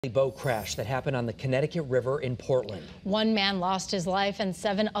Boat crash that happened on the Connecticut River in Portland. One man lost his life and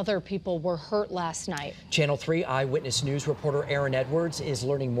 7 other people were hurt last night. Channel 3 Eyewitness News reporter Erin Edwards is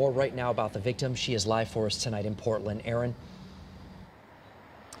learning more right now about the victim. She is live for us tonight in Portland. Erin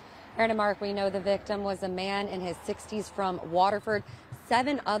and Mark, we know the victim was a man in his 60s from Waterford.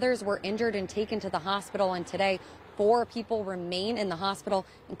 7 others were injured and taken to the hospital, and today 4 people remain in the hospital,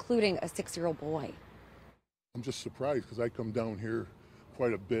 including a 6-year-old boy. I'm just surprised because I come down here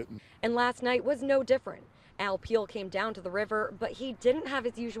quite a bit. And last night was no different. Al Peel came down to the river, but he didn't have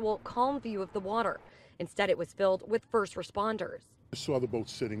his usual calm view of the water. Instead, it was filled with first responders. I saw the boat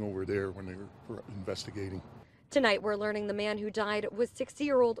sitting over there when they were investigating. Tonight, we're learning the man who died was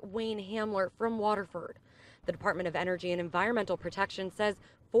 60-year-old Wayne Hamler from Waterford. The Department of Energy and Environmental Protection says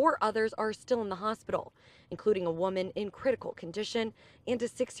 4 others are still in the hospital, including a woman in critical condition and a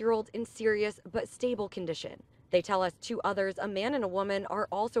 6-year-old in serious but stable condition. They tell us 2 others, a man and a woman, are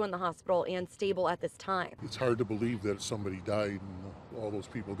also in the hospital and stable at this time. It's hard to believe that somebody died and all those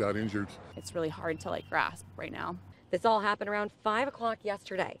people got injured. It's really hard to grasp right now. This all happened around 5 o'clock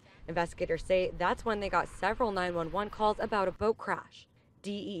yesterday. Investigators say that's when they got several 911 calls about a boat crash.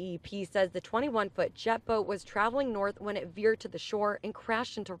 DEEP says the 21-foot jet boat was traveling north when it veered to the shore and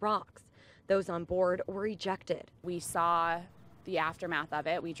crashed into rocks. Those on board were ejected. We saw the aftermath of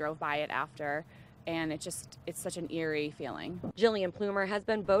it. We drove by it after. And it's such an eerie feeling. Jillian Plumer has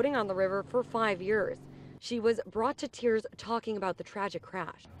been boating on the river for 5 years. She was brought to tears talking about the tragic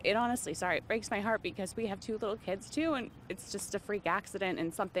crash. It honestly, it breaks my heart because we have 2 little kids too, and it's just a freak accident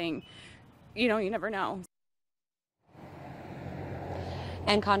and something, you never know.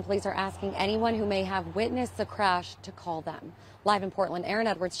 Encon police are asking anyone who may have witnessed the crash to call them. Live in Portland, Erin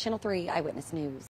Edwards, Channel 3 Eyewitness News.